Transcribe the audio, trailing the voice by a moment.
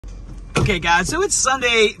Okay, guys, so it's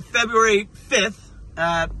Sunday, February 5th,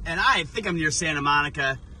 and I think I'm near Santa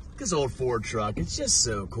Monica. This old Ford truck, it's just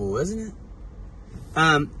so cool, isn't it?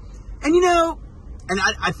 And you know,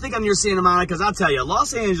 I think I'm near Santa Monica because I'll tell you,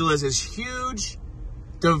 Los Angeles is huge,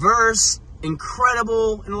 diverse,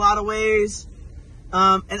 incredible in a lot of ways.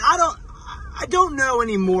 And I don't know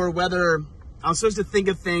anymore whether I'm supposed to think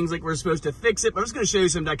of things like we're supposed to fix it, but I'm just going to show you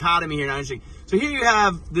some dichotomy here. So here you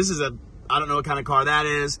have, this is I don't know what kind of car that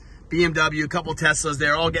is, BMW, a couple Teslas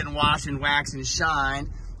there, all getting washed and waxed and shined.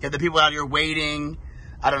 You have the people out here waiting.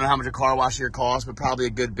 I don't know how much a car wash here costs, but probably a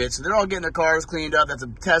good bit. So they're all getting their cars cleaned up. That's a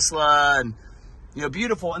Tesla, and you know,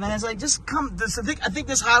 beautiful. And then it's like, just come. I think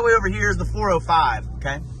this highway over here is the 405.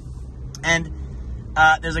 Okay, and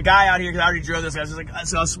there's a guy out here because I already drove this guy.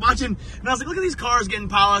 So I was watching, and I was like, look at these cars getting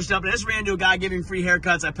polished up. And I just ran into a guy giving free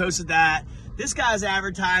haircuts. I posted that. This guy's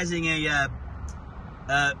advertising a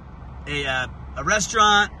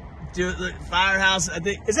restaurant, Firehouse. I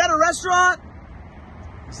think, is that a restaurant?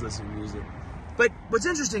 Let's listen to music. But what's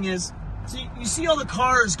interesting is, so you see all the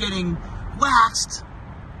cars getting waxed,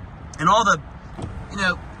 and all the, you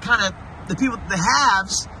know, kind of the people, the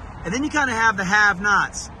haves, and then you kind of have the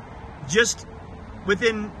have-nots, just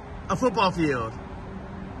within a football field,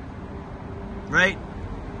 right?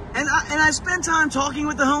 And I spend time talking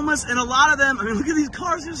with the homeless, and a lot of them, I mean, look at these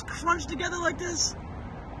cars just crunched together like this.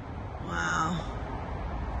 Wow.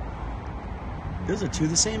 Those are two of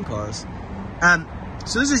the same cars.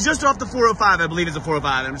 So this is just off the 405, I believe it's the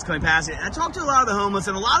 405. I'm just coming past it. And I talked to a lot of the homeless,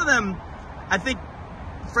 and a lot of them, I think,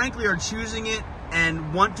 frankly, are choosing it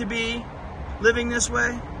and want to be living this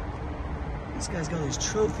way. This guy's got all these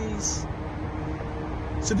trophies.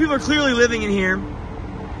 So people are clearly living in here.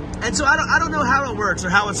 And so I don't know how it works or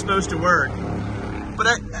how it's supposed to work. But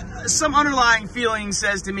some underlying feeling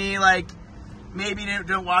says to me, like, maybe you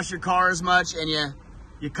don't wash your car as much, and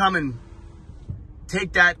you come and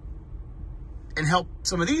take that and help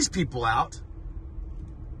some of these people out.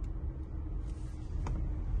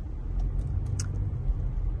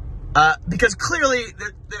 Because clearly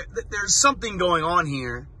there's something going on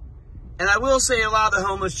here. And I will say a lot of the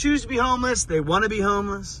homeless choose to be homeless. They want to be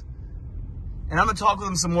homeless. And I'm going to talk with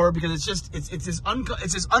them some more because it's this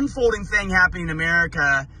unfolding thing happening in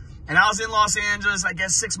America. And I was in Los Angeles, I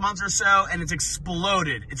guess 6 months or so, and it's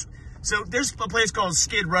exploded. So there's a place called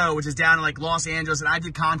Skid Row, which is down in like Los Angeles, and I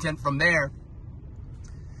did content from there.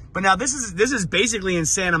 But now this is basically in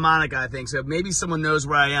Santa Monica, I think. So maybe someone knows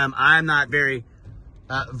where I am. I'm not very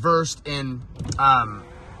versed in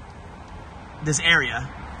this area,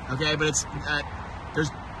 okay? But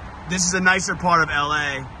this is a nicer part of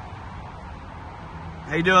LA.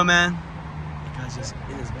 How you doing, man? Because it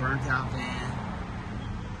is burnt out van.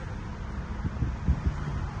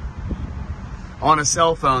 On a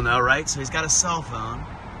cell phone though, right? So he's got a cell phone.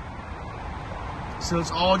 So it's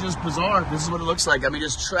all just bizarre. This is what it looks like. I mean,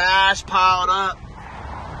 just trash piled up.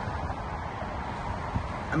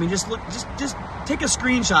 I mean, just take a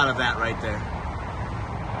screenshot of that right there.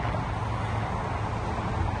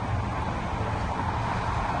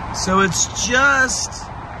 So it's just,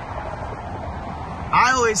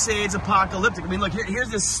 I always say it's apocalyptic. I mean, look, here's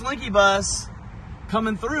this Slinky bus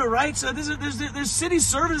coming through, right? So there's city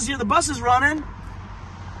services here. The bus is running.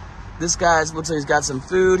 This guy looks like he's got some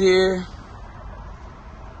food here.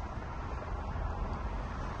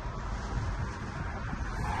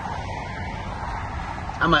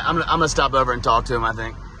 I'm gonna stop over and talk to him, I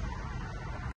think.